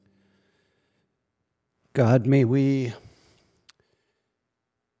God, may we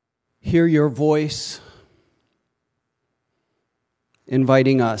hear your voice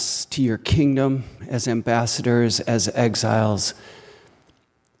inviting us to your kingdom as ambassadors, as exiles,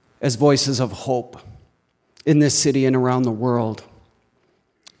 as voices of hope in this city and around the world.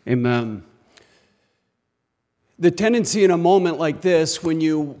 Amen. The tendency in a moment like this, when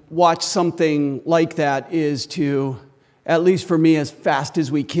you watch something like that, is to, at least for me, as fast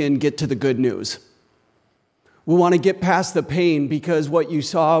as we can, get to the good news. We want to get past the pain because what you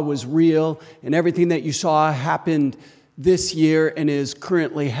saw was real and everything that you saw happened this year and is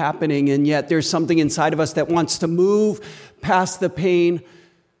currently happening. And yet there's something inside of us that wants to move past the pain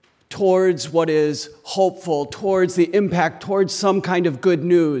towards what is hopeful, towards the impact, towards some kind of good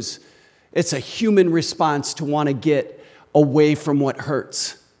news. It's a human response to want to get away from what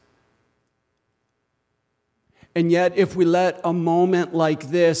hurts. And yet, if we let a moment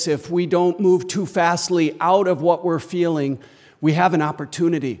like this, if we don't move too fastly out of what we're feeling, we have an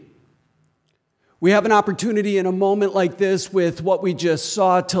opportunity. We have an opportunity in a moment like this with what we just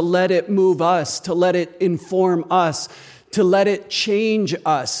saw to let it move us, to let it inform us, to let it change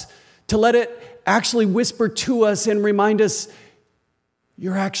us, to let it actually whisper to us and remind us,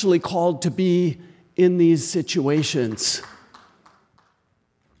 you're actually called to be in these situations.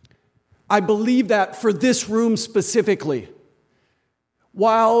 I believe that for this room specifically.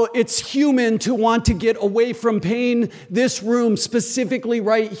 While it's human to want to get away from pain, this room specifically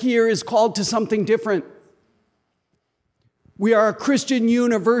right here is called to something different. We are a Christian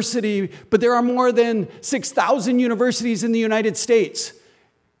university, but there are more than 6,000 universities in the United States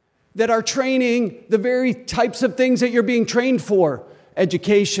that are training the very types of things that you're being trained for: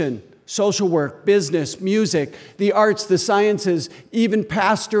 education, social work, business, music, the arts, the sciences, even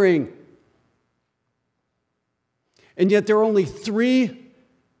pastoring. And yet there are only 3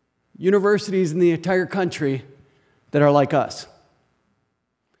 universities in the entire country that are like us.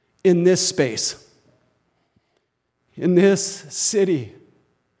 In this space, in this city,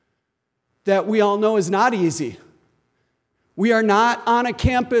 that we all know is not easy. We are not on a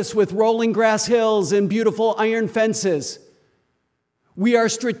campus with rolling grass hills and beautiful iron fences. We are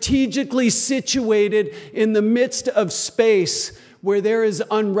strategically situated in the midst of space where there is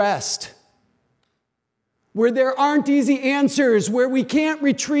unrest, where there aren't easy answers, where we can't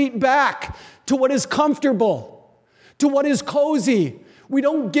retreat back to what is comfortable, to what is cozy. We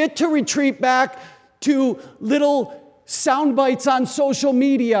don't get to retreat back to little sound bites on social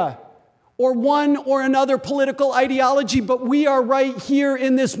media or one or another political ideology, but we are right here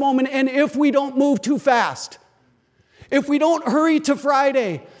in this moment. And if we don't move too fast, if we don't hurry to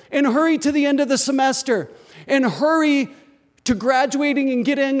Friday and hurry to the end of the semester and hurry to graduating and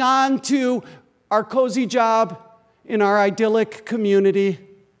getting on to our cozy job in our idyllic community,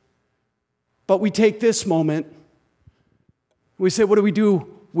 but we take this moment, we say, what do we do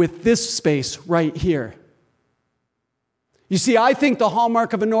with this space right here? You see, I think the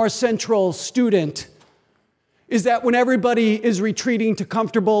hallmark of a North Central student is that when everybody is retreating to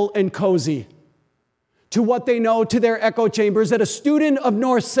comfortable and cozy, to what they know, to their echo chambers, that a student of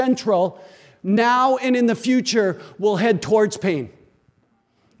North Central now and in the future will head towards pain.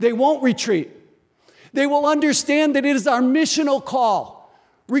 They won't retreat. They will understand that it is our missional call,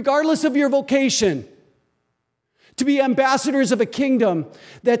 regardless of your vocation, to be ambassadors of a kingdom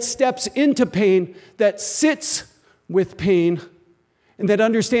that steps into pain, that sits with pain, and that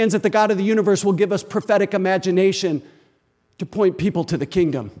understands that the God of the universe will give us prophetic imagination to point people to the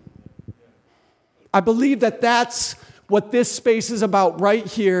kingdom. I believe that that's what this space is about right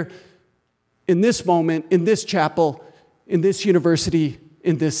here in this moment, in this chapel, in this university,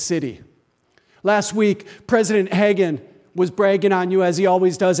 in this city. Last week, President Hagen was bragging on you, as he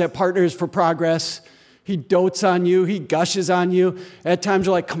always does at Partners for Progress. He dotes on you. He gushes on you. At times,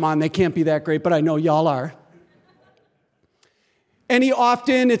 you're like, come on, they can't be that great, but I know y'all are. And he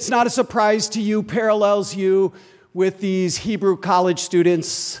often, it's not a surprise to you, parallels you with these Hebrew college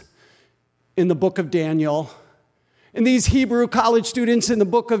students in the book of Daniel. And these Hebrew college students in the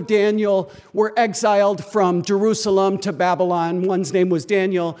book of Daniel were exiled from Jerusalem to Babylon. One's name was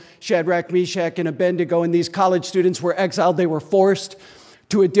Daniel, Shadrach, Meshach, and Abednego. And these college students were exiled. They were forced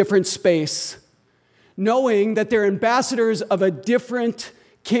to a different space, knowing that they're ambassadors of a different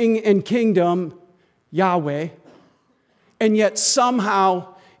king and kingdom, Yahweh. And yet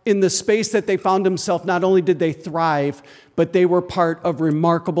somehow in the space that they found themselves, not only did they thrive, but they were part of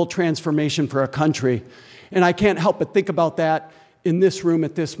remarkable transformation for a country. And I can't help but think about that in this room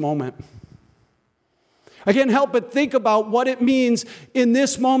at this moment. I can't help but think about what it means in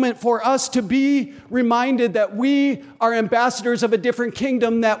this moment for us to be reminded that we are ambassadors of a different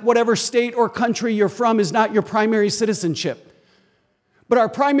kingdom, that whatever state or country you're from is not your primary citizenship. But our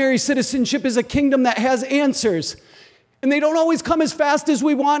primary citizenship is a kingdom that has answers. And they don't always come as fast as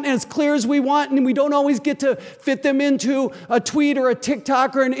we want and as clear as we want, and we don't always get to fit them into a tweet or a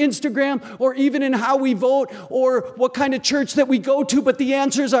TikTok or an Instagram or even in how we vote or what kind of church that we go to, but the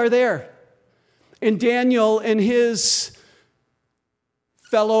answers are there. And Daniel and his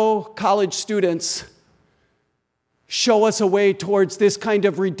fellow college students show us a way towards this kind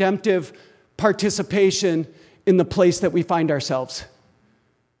of redemptive participation in the place that we find ourselves.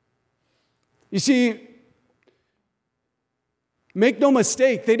 You see, make no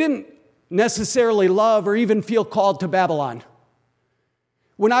mistake, they didn't necessarily love or even feel called to Babylon.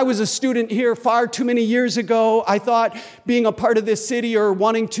 When I was a student here far too many years ago, I thought being a part of this city or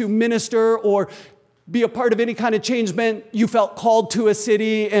wanting to minister or be a part of any kind of change meant you felt called to a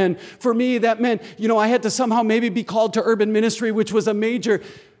city. And for me, that meant, I had to somehow maybe be called to urban ministry, which was a major.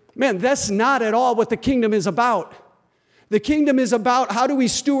 Man, that's not at all what the kingdom is about. The kingdom is about how do we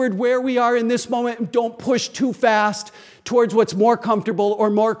steward where we are in this moment and don't push too fast towards what's more comfortable or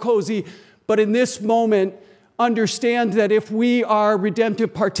more cozy. But in this moment, understand that if we are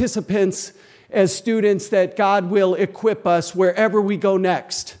redemptive participants as students, that God will equip us wherever we go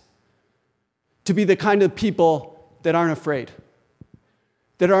next to be the kind of people that aren't afraid,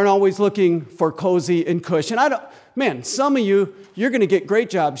 that aren't always looking for cozy and cush. And some of you, you're going to get great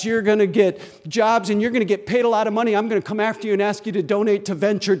jobs. You're going to get jobs and you're going to get paid a lot of money. I'm going to come after you and ask you to donate to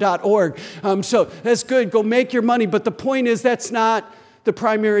venture.org. So that's good. Go make your money. But the point is that's not the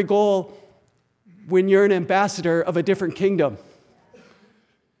primary goal when you're an ambassador of a different kingdom.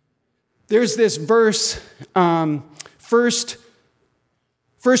 There's this verse, First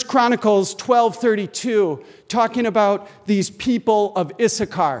Chronicles 12:32, talking about these people of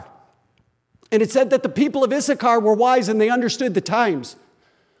Issachar. And it said that the people of Issachar were wise and they understood the times.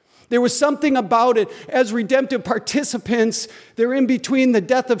 There was something about it. As redemptive participants, they're in between the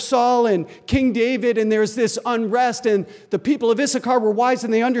death of Saul and King David, and there's this unrest, and the people of Issachar were wise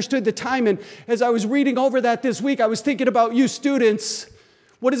and they understood the time. And as I was reading over that this week, I was thinking about you students.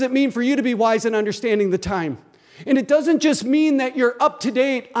 What does it mean for you to be wise in understanding the time? And it doesn't just mean that you're up to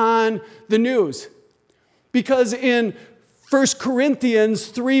date on the news. Because in 1 Corinthians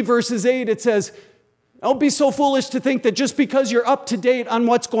 3 verses 8, it says, don't be so foolish to think that just because you're up to date on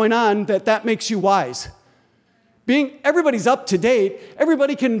what's going on, that makes you wise. Everybody's up to date.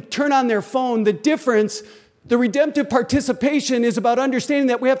 Everybody can turn on their phone. The difference, the redemptive participation is about understanding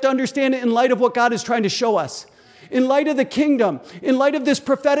that we have to understand it in light of what God is trying to show us. In light of the kingdom, in light of this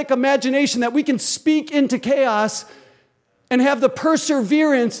prophetic imagination that we can speak into chaos and have the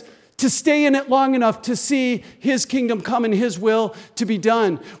perseverance to stay in it long enough to see His kingdom come and His will to be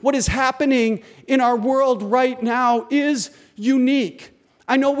done. What is happening in our world right now is unique.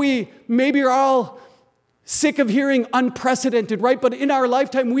 I know we maybe are all sick of hearing unprecedented, right? But in our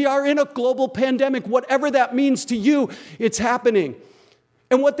lifetime, we are in a global pandemic. Whatever that means to you, it's happening.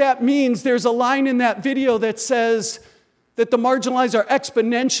 And what that means, there's a line in that video that says that the marginalized are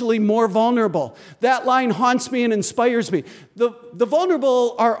exponentially more vulnerable. That line haunts me and inspires me. The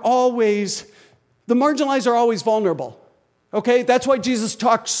marginalized are always vulnerable. Okay? That's why Jesus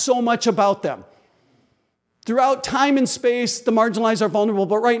talks so much about them. Throughout time and space, the marginalized are vulnerable,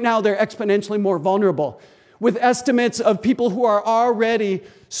 but right now they're exponentially more vulnerable. With estimates of people who are already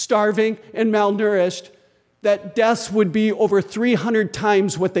starving and malnourished, that deaths would be over 300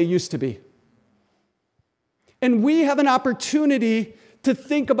 times what they used to be. And we have an opportunity to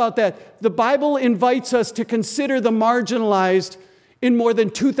think about that. The Bible invites us to consider the marginalized in more than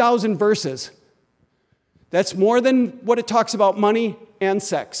 2,000 verses. That's more than what it talks about money and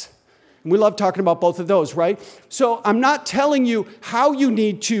sex. And we love talking about both of those, right? So I'm not telling you how you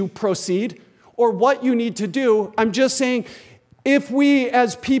need to proceed or what you need to do. I'm just saying if we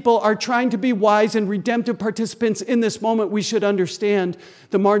as people are trying to be wise and redemptive participants in this moment, we should understand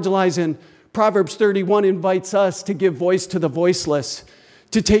the marginalized. And Proverbs 31 invites us to give voice to the voiceless,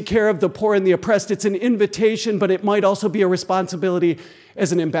 to take care of the poor and the oppressed. It's an invitation, but it might also be a responsibility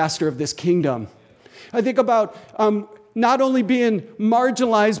as an ambassador of this kingdom. I think about not only being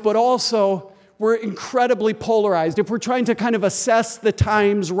marginalized, but also we're incredibly polarized. If we're trying to kind of assess the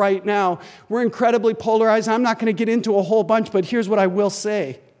times right now, we're incredibly polarized. I'm not going to get into a whole bunch, but here's what I will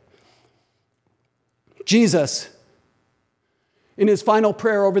say. Jesus, in his final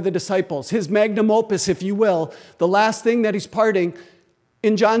prayer over the disciples, his magnum opus, if you will, the last thing that he's parting,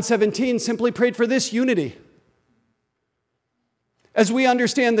 in John 17, simply prayed for this: unity. As we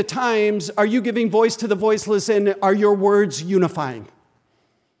understand the times, are you giving voice to the voiceless, and are your words unifying?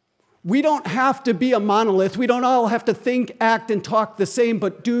 We don't have to be a monolith. We don't all have to think, act, and talk the same,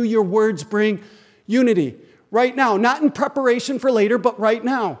 but do your words bring unity right now? Not in preparation for later, but right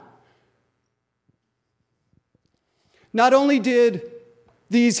now. Not only did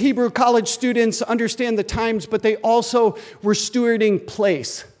these Hebrew college students understand the times, but they also were stewarding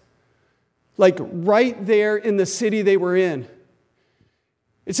place, like right there in the city they were in.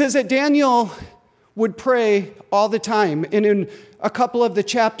 It says that Daniel would pray all the time, and in a couple of the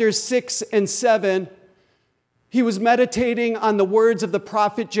chapters 6 and 7, he was meditating on the words of the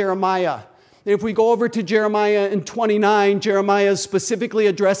prophet Jeremiah. And if we go over to Jeremiah in 29, Jeremiah is specifically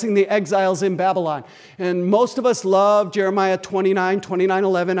addressing the exiles in Babylon. And most of us love Jeremiah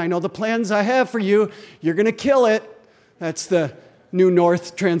 29:11. I know the plans I have for you. You're going to kill it. That's the New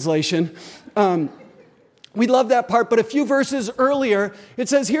North translation. We love that part, but a few verses earlier, it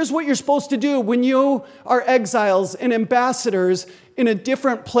says, here's what you're supposed to do when you are exiles and ambassadors in a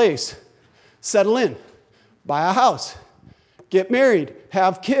different place. Settle in, buy a house, get married,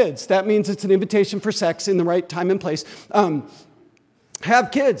 have kids. That means it's an invitation for sex in the right time and place.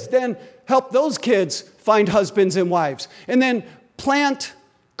 Have kids, then help those kids find husbands and wives. And then plant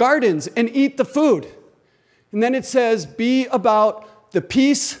gardens and eat the food. And then it says, be about the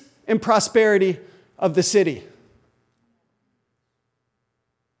peace and prosperity of the city.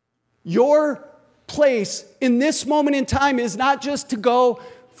 Your place in this moment in time is not just to go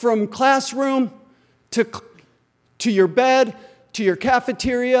from classroom to your bed, to your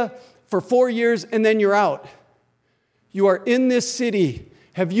cafeteria for 4 years, and then you're out. You are in this city.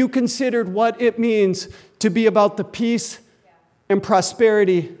 Have you considered what it means to be about the peace and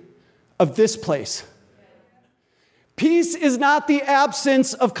prosperity of this place? Peace is not the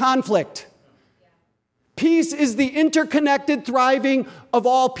absence of conflict. Peace is the interconnected thriving of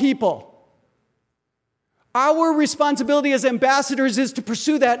all people. Our responsibility as ambassadors is to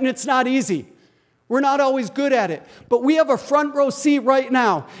pursue that, and it's not easy. We're not always good at it, but we have a front row seat right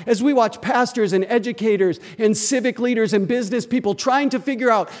now as we watch pastors and educators and civic leaders and business people trying to figure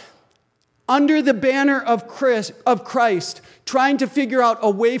out, under the banner of Christ, trying to figure out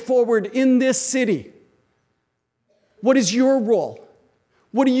a way forward in this city. What is your role?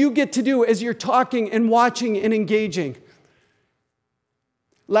 What do you get to do as you're talking and watching and engaging?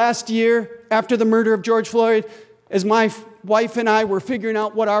 Last year, after the murder of George Floyd, as my wife and I were figuring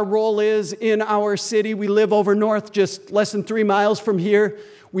out what our role is in our city, we live over north, just less than 3 miles from here.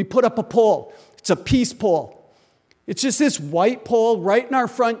 We put up a pole. It's a peace pole. It's just this white pole right in our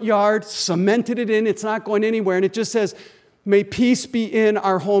front yard, cemented it in. It's not going anywhere. And it just says, may peace be in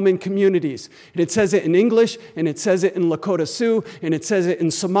our home and communities. And it says it in English, and it says it in Lakota Sioux, and it says it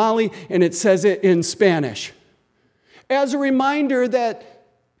in Somali, and it says it in Spanish. As a reminder that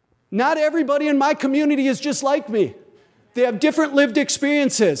not everybody in my community is just like me. They have different lived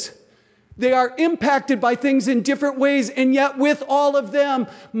experiences. They are impacted by things in different ways, and yet with all of them,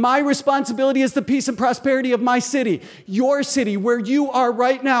 my responsibility is the peace and prosperity of my city, your city, where you are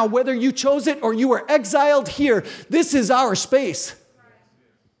right now, whether you chose it or you were exiled here. This is our space.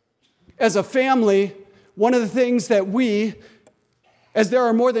 As a family, one of the things that we, as there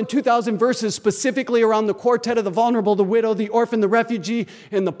are more than 2,000 verses specifically around the quartet of the vulnerable, the widow, the orphan, the refugee,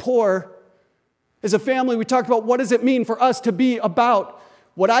 and the poor, as a family, we talked about what does it mean for us to be about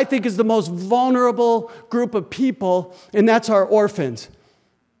what I think is the most vulnerable group of people, and that's our orphans.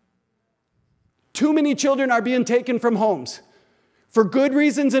 Too many children are being taken from homes for good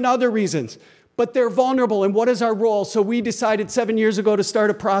reasons and other reasons, but they're vulnerable, and what is our role? So we decided 7 years ago to start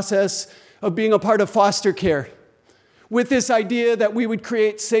a process of being a part of foster care with this idea that we would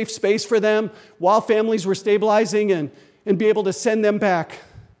create safe space for them while families were stabilizing and be able to send them back.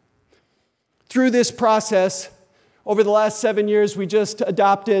 Through this process, over the last 7 years, we just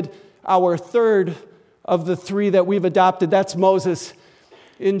adopted our third of the 3 that we've adopted. That's Moses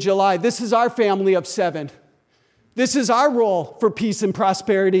in July. This is our family of 7. This is our role for peace and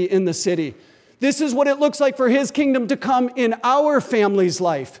prosperity in the city. This is what it looks like for his kingdom to come in our family's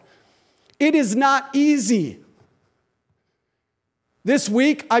life. It is not easy. This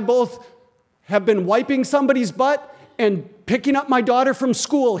week, I both have been wiping somebody's butt and picking up my daughter from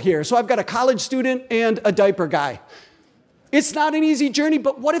school here. So I've got a college student and a diaper guy. It's not an easy journey,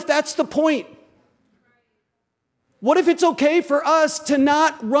 but what if that's the point? What if it's okay for us to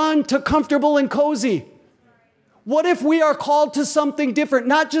not run to comfortable and cozy? What if we are called to something different,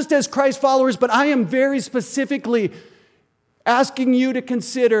 not just as Christ followers, but I am very specifically asking you to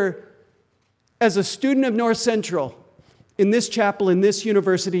consider as a student of North Central, in this chapel, in this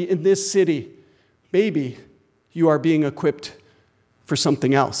university, in this city, maybe you are being equipped for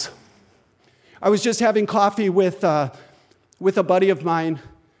something else. I was just having coffee with a buddy of mine,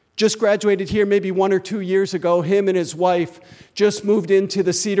 just graduated here maybe 1 or 2 years ago. Him and his wife just moved into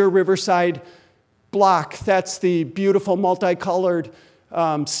the Cedar Riverside block. That's the beautiful multicolored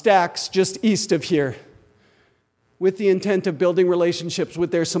stacks just east of here, with the intent of building relationships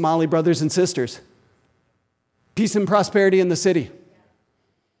with their Somali brothers and sisters. Peace and prosperity in the city.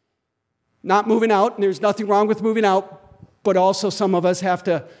 Not moving out, and there's nothing wrong with moving out, but also some of us have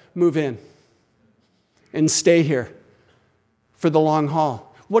to move in and stay here for the long haul.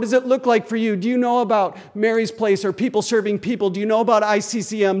 What does it look like for you? Do you know about Mary's Place or People Serving People? Do you know about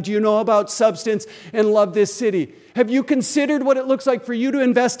ICCM? Do you know about Substance and Love This City? Have you considered what it looks like for you to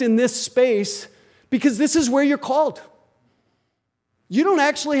invest in this space? Because this is where you're called. You don't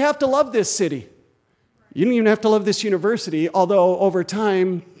actually have to love this city. You don't even have to love this university, although over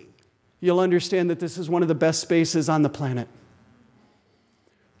time, you'll understand that this is one of the best spaces on the planet.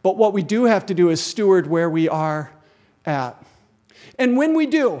 But what we do have to do is steward where we are at. And when we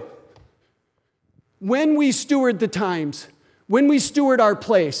do, when we steward the times, when we steward our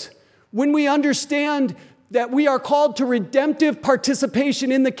place, when we understand that we are called to redemptive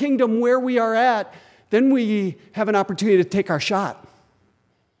participation in the kingdom where we are at, then we have an opportunity to take our shot.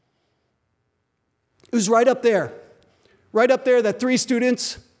 It was right up there that 3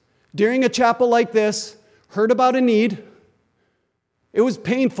 students during a chapel like this heard about a need. It was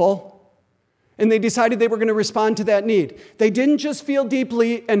painful. And they decided they were going to respond to that need. They didn't just feel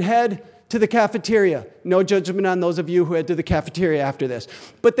deeply and head to the cafeteria. No judgment on those of you who head to the cafeteria after this.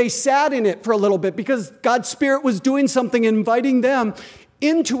 But they sat in it for a little bit because God's Spirit was doing something, inviting them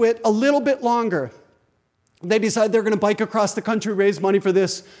into it a little bit longer. They decided they're going to bike across the country, raise money for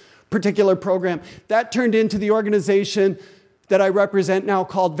this particular program. That turned into the organization that I represent now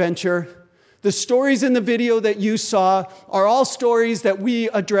called Venture. The stories in the video that you saw are all stories that we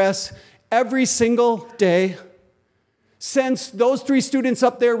address every single day. Since those 3 students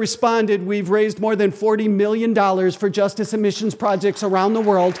up there responded, we've raised more than $40 million for justice and missions projects around the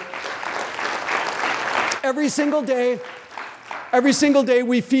world. Every single day,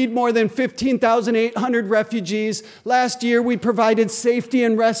 we feed more than 15,800 refugees. Last year, we provided safety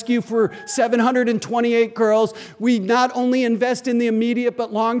and rescue for 728 girls. We not only invest in the immediate,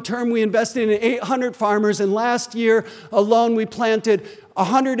 but long-term, we invested in 800 farmers. And last year alone, we planted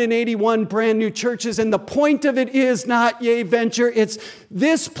 181 brand new churches. And the point of it is not, yay, Venture, it's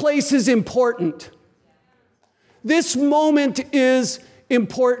this place is important. This moment is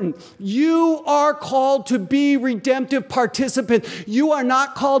important. You are called to be redemptive participants. You are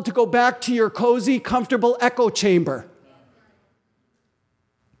not called to go back to your cozy, comfortable echo chamber,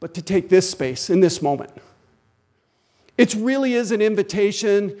 but to take this space in this moment. It really is an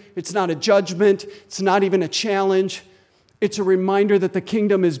invitation. It's not a judgment. It's not even a challenge. It's a reminder that the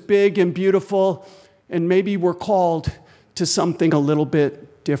kingdom is big and beautiful, and maybe we're called to something a little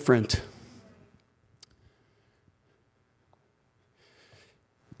bit different.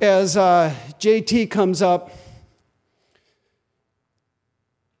 As JT comes up,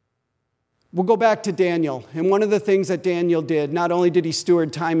 we'll go back to Daniel. And one of the things that Daniel did, not only did he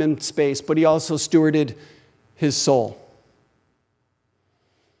steward time and space, but he also stewarded his soul.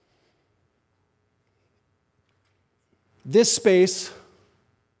 This space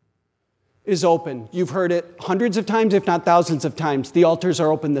is open. You've heard it hundreds of times, if not thousands of times. The altars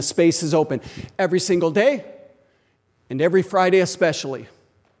are open. The space is open every single day and every Friday especially.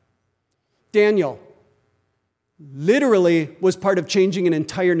 Daniel literally was part of changing an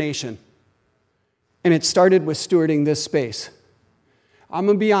entire nation. And it started with stewarding this space. I'm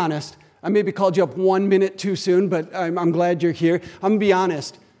going to be honest. I maybe called you up 1 minute too soon, but I'm glad you're here. I'm going to be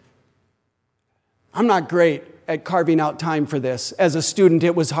honest. I'm not great at carving out time for this. As a student,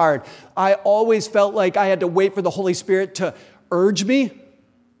 it was hard. I always felt like I had to wait for the Holy Spirit to urge me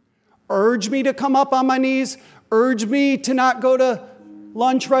to come up on my knees, urge me to not go to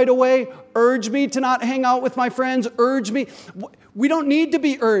lunch right away, urge me to not hang out with my friends, urge me. We don't need to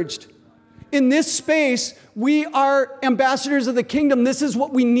be urged. In this space, we are ambassadors of the kingdom. This is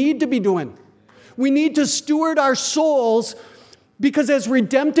what we need to be doing. We need to steward our souls because as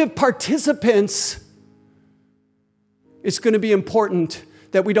redemptive participants, it's going to be important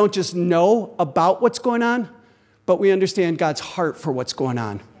that we don't just know about what's going on, but we understand God's heart for what's going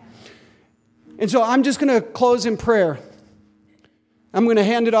on. And so I'm just going to close in prayer. I'm going to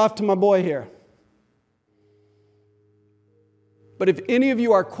hand it off to my boy here. But if any of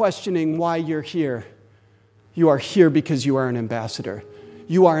you are questioning why you're here, you are here because you are an ambassador.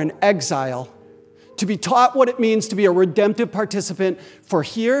 You are in exile to be taught what it means to be a redemptive participant for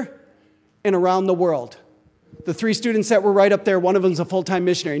here and around the world. The 3 students that were right up there, one of them's a full-time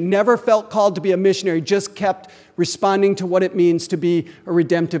missionary. Never felt called to be a missionary, just kept responding to what it means to be a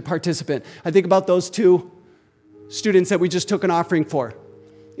redemptive participant. I think about those 2 students that we just took an offering for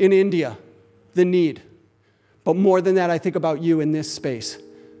in India, the need. But more than that, I think about you in this space.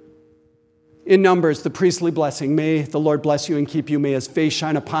 In Numbers, the priestly blessing. May the Lord bless you and keep you. May his face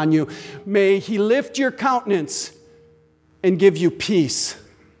shine upon you. May he lift your countenance and give you peace.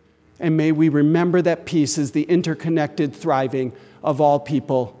 And may we remember that peace is the interconnected thriving of all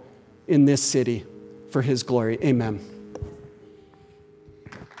people in this city for his glory. Amen.